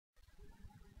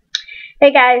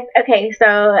Hey guys, okay, so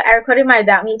I recorded my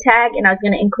About Me tag and I was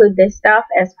going to include this stuff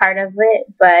as part of it,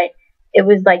 but it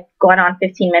was like going on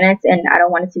 15 minutes and I don't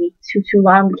want it to be too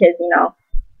long because,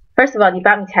 first of all, the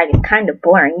About Me tag is kind of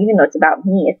boring, even though it's about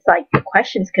me. It's like the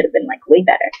questions could have been like way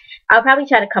better. I'll probably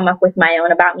try to come up with my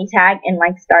own About Me tag and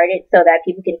like start it so that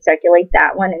people can circulate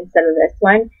that one instead of this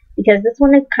one because this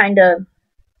one is kind of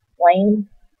lame,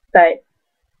 but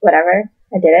whatever,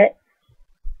 I did it.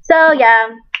 So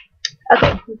yeah.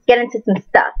 Okay, let's get into some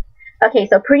stuff. Okay,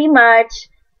 so pretty much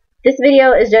this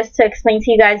video is just to explain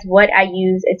to you guys what I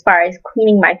use as far as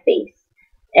cleaning my face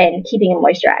and keeping it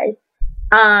moisturized.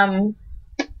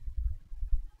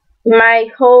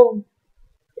 My whole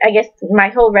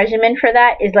regimen for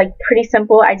that is like pretty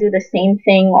simple. I do the same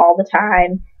thing all the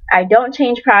time. I don't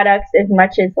change products as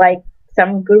much as like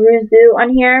some gurus do on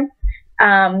here.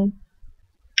 And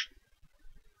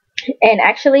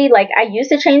actually, like, I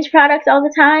used to change products all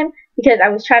the time because I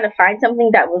was trying to find something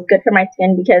that was good for my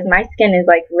skin because my skin is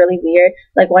like really weird.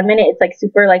 Like one minute it's like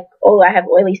super like, oh, I have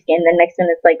oily skin, the next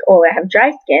minute it's like, oh, I have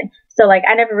dry skin. So like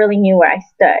I never really knew where I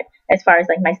stood as far as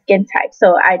like my skin type.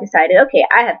 So I decided, okay,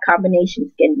 I have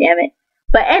combination skin, damn it.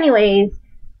 But anyways,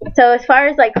 so as far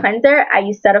as like cleanser, I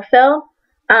use Cetaphil.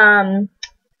 I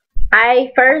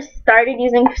first started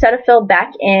using Cetaphil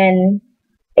back in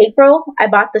April. I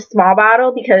bought the small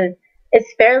bottle because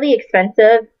it's fairly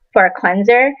expensive for a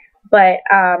cleanser, but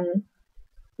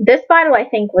this bottle I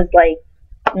think was like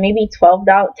maybe $10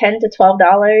 to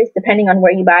 $12 depending on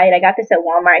where you buy it. I got this at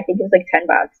Walmart. I think it was like $10.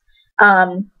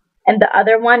 And the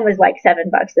other one was like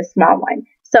 $7, the small one.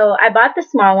 So I bought the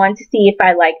small one to see if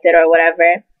I liked it or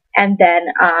whatever, and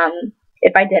then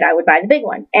if I did, I would buy the big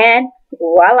one, and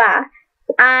voila,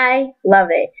 I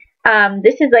love it.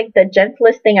 This is like the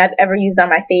gentlest thing I've ever used on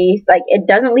my face. Like it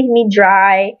doesn't leave me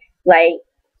dry. Like,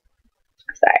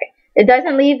 sorry, it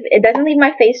doesn't leave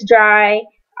my face dry.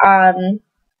 And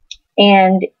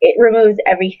it removes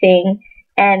everything.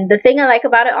 And the thing I like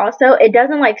about it also, it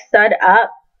doesn't like sud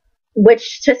up,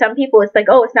 which to some people it's like,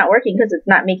 oh, it's not working because it's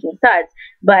not making suds.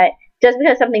 But just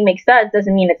because something makes suds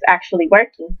doesn't mean it's actually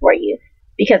working for you.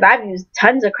 Because I've used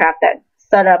tons of crap that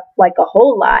sud up like a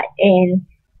whole lot, and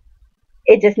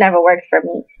it just never worked for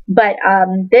me. But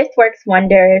this works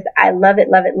wonders. I love it,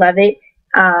 love it, love it.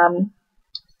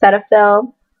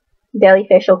 Cetaphil Daily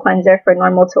Facial Cleanser for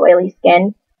normal to oily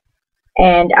skin.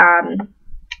 And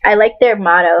I like their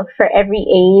motto, for every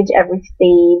age, every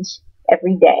stage,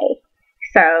 every day.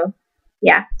 So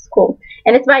yeah, it's cool.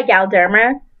 And it's by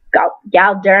Galderma.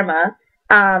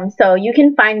 So you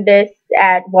can find this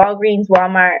at Walgreens,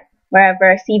 Walmart,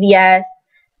 wherever, CVS,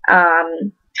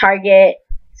 Target.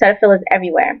 Cetaphil is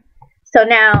everywhere. So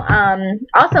now,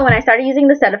 also when I started using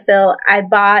the Cetaphil, I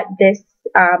bought this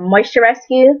Moisture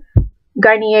Rescue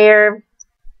Garnier.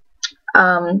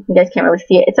 You guys can't really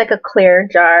see it. It's like a clear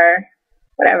jar,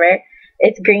 whatever.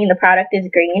 It's green. The product is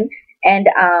green, and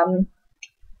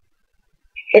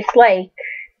it's like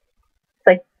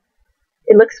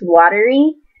it looks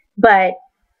watery, but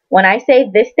when I say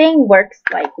this thing works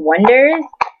like wonders,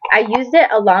 I used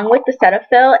it along with the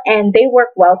Cetaphil, and they work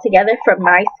well together for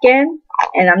my skin.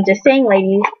 And I'm just saying,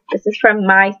 ladies, this is from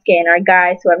my skin, or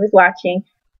guys, whoever's watching,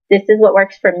 this is what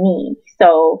works for me.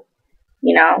 So,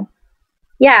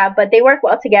 yeah, but they work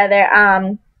well together.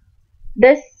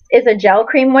 This is a gel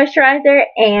cream moisturizer,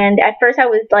 and at first I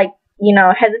was like,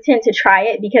 hesitant to try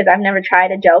it because I've never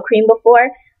tried a gel cream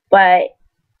before, but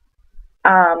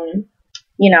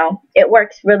it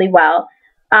works really well.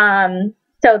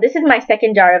 So this is my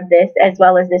second jar of this, as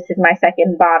well as this is my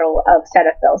second bottle of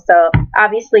Cetaphil. So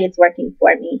obviously it's working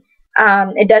for me.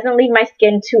 It doesn't leave my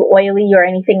skin too oily or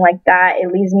anything like that.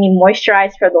 It leaves me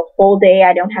moisturized for the whole day.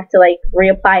 I don't have to like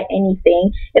reapply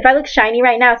anything. If I look shiny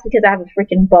right now, it's because I have a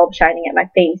freaking bulb shining at my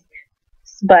face.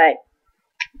 But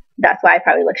that's why I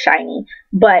probably look shiny.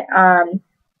 But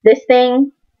this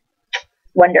thing,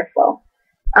 wonderful.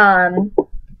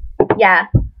 Yeah.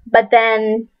 But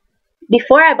then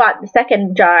before I bought the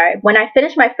second jar, when I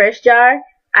finished my first jar,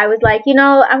 I was like,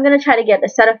 I'm going to try to get the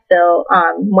Cetaphil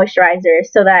moisturizer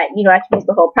so that, I can use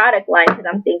the whole product line, because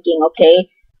I'm thinking, okay,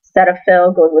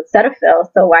 Cetaphil goes with Cetaphil,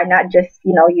 so why not just,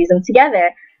 use them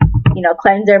together,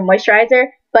 cleanser,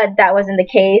 moisturizer. But that wasn't the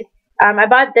case. I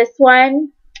bought this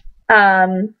one,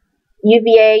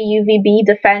 UVA UVB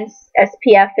Defense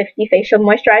SPF 50 Facial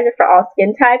Moisturizer for all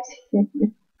skin types.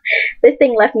 This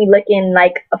thing left me looking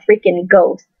like a freaking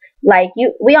ghost. Like,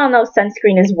 we all know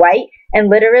sunscreen is white, and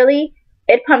literally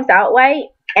it pumps out white,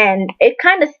 and it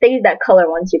kind of stays that color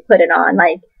once you put it on.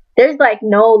 Like, there's like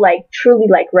no like truly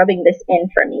like rubbing this in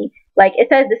for me. Like, it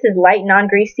says this is light,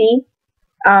 non-greasy,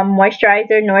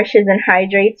 Moisturizer nourishes and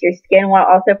hydrates your skin while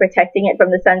also protecting it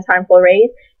from the sun's harmful rays.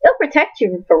 It'll protect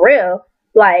you for real.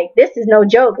 Like, this is no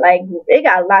joke. Like, it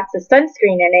got lots of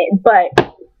sunscreen in it,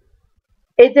 but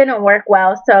it didn't work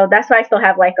well. So that's why I still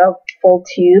have like a full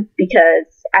tube, because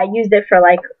I used it for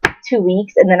like 2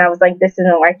 weeks and then I was like, this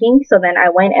isn't working. So then I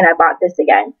went and I bought this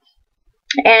again.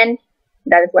 And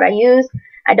that is what I use.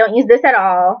 I don't use this at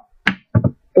all.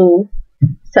 Boo.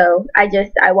 So I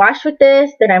wash with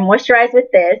this, then I moisturize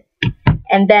with this,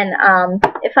 and then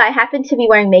if I happen to be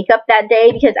wearing makeup that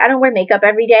day, because I don't wear makeup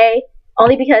every day,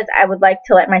 only because I would like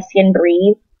to let my skin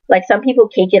breathe. Like, some people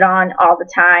cake it on all the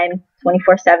time,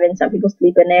 24/7. Some people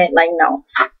sleep in it. Like, no,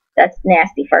 that's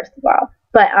nasty, first of all.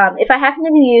 But if I happen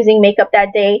to be using makeup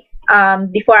that day,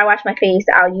 before I wash my face,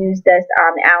 I'll use this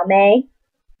Almay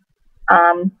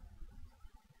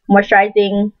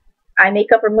moisturizing eye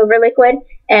makeup remover liquid.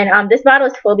 And this bottle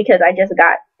is full because I just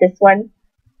got this one.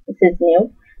 This is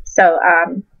new. So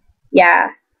yeah,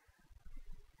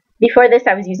 before this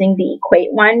I was using the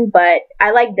Equate one, but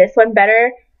I like this one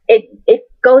better. It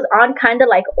goes on kind of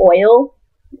like oil.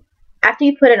 After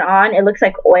you put it on, it looks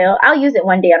like oil. I'll use it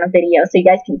one day on a video so you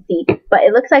guys can see, but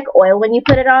it looks like oil when you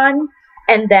put it on,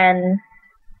 and then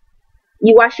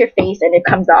you wash your face and it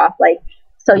comes off. Like,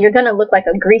 so you're gonna look like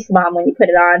a grease bomb when you put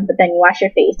it on, but then you wash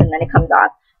your face and then it comes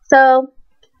off. So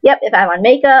yep, if I'm on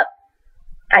makeup,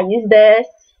 I use this,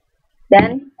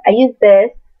 then I use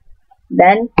this,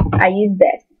 then I use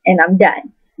this, and I'm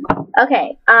done.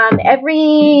 Okay,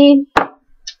 every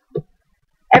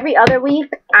other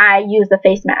week I use the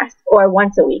face mask, or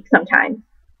once a week sometimes.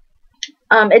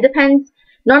 It depends.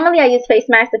 Normally I use face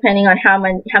mask depending on how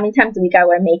many times a week I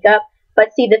wear makeup.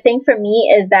 But see, the thing for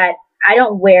me is that I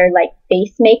don't wear like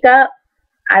face makeup.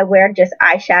 I wear just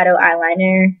eyeshadow,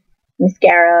 eyeliner,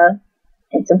 mascara,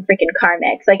 and some freaking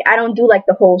Carmex. Like, I don't do like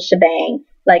the whole shebang.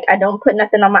 Like, I don't put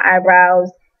nothing on my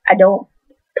eyebrows. I don't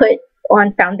put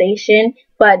on foundation.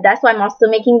 But that's why I'm also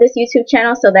making this YouTube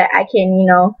channel, so that I can, you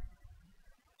know,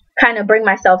 kind of bring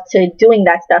myself to doing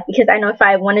that stuff, because I know if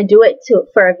I want to do it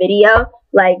for a video,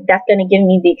 like, that's going to give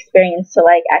me the experience to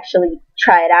like actually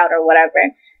try it out or whatever.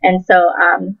 And so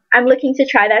I'm looking to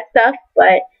try that stuff,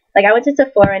 but like, I went to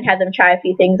Sephora and had them try a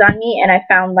few things on me, and I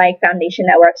found like foundation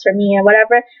that works for me or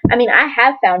whatever. I mean, I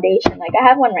have foundation, like I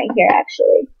have one right here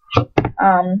actually,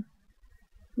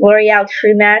 L'Oreal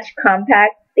True Match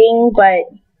compact thing, but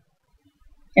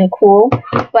and cool,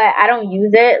 but I don't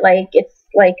use it. Like, it's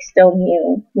like still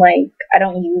new, like I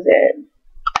don't use it.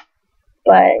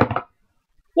 But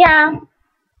yeah,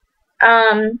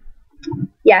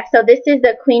 yeah, so this is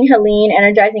the Queen Helene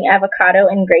Energizing Avocado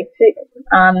and Grapefruit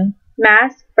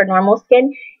mask for normal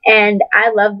skin, and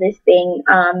I love this thing.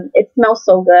 It smells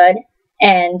so good,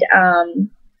 and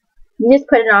you just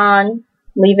put it on,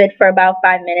 leave it for about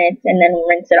 5 minutes, and then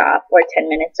rinse it off, or 10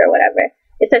 minutes or whatever.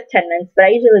 It says 10 minutes, but I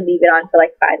usually leave it on for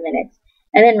like 5 minutes,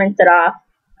 and then rinse it off.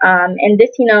 And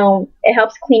this, you know, it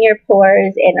helps clean your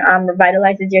pores and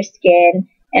revitalizes your skin,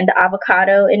 and the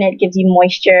avocado in it gives you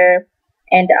moisture,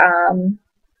 and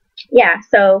yeah,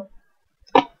 so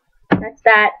that's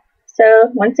that.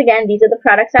 So once again, these are the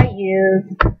products I use.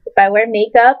 If I wear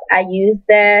makeup, I use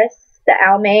this, the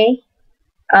Almay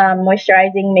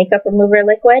moisturizing makeup remover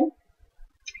liquid.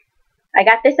 I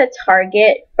got this at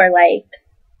Target for like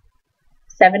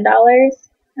 $7,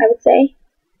 I would say.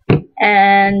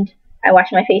 And I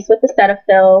wash my face with the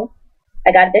Cetaphil.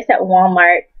 I got this at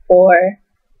Walmart for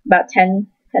about 10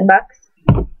 bucks.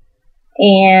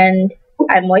 And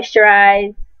I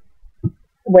moisturize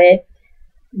with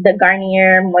the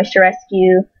Garnier Moisture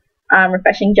Rescue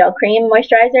Refreshing Gel Cream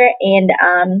Moisturizer.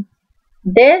 And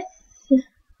this,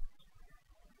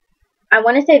 I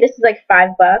want to say this is like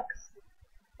 $5.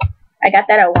 I got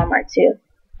that at Walmart too.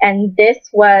 And this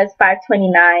was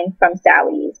 $5.29 from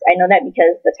Sally's. I know that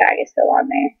because the tag is still on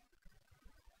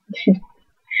there.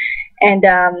 And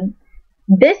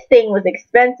this thing was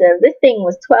expensive. This thing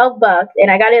was $12, and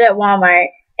I got it at Walmart,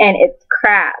 and it's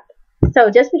crap.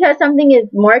 So just because something is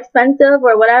more expensive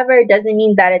or whatever doesn't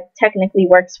mean that it technically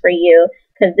works for you,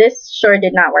 because this sure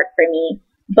did not work for me.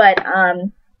 But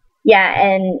yeah,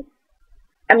 and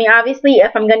I mean, obviously,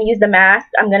 if I'm going to use the mask,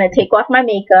 I'm going to take off my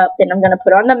makeup, then I'm going to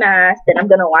put on the mask, then I'm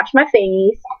going to wash my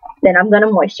face, then I'm going to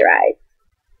moisturize.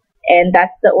 And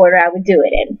that's the order I would do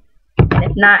it in. And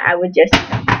if not, I would just...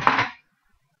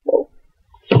 Whoa.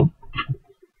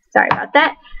 Sorry about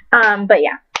that. But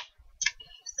yeah.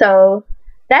 So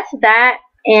that's that.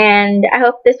 And I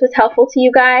hope this was helpful to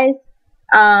you guys.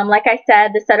 Like I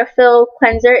said, the Cetaphil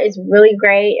cleanser is really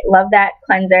great. Love that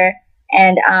cleanser.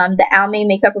 And the Almay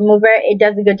makeup remover, it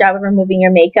does a good job of removing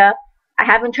your makeup. I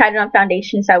haven't tried it on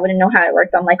foundation, so I wouldn't know how it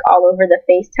works on like all over the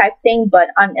face type thing, but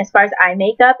on as far as eye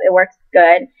makeup, it works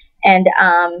good. And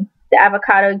the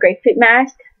avocado grapefruit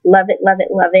mask, love it, love it,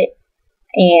 love it.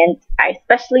 And I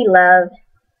especially love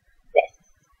this,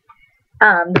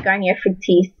 the Garnier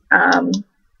Fructis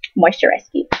Moisture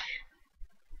Rescue.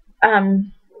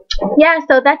 Yeah,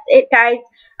 so that's it, guys.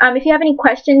 If you have any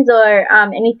questions or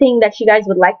anything that you guys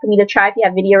would like for me to try, if you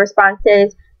have video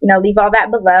responses, leave all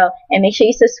that below, and make sure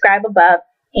you subscribe above,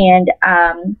 and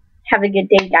have a good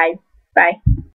day, guys. Bye.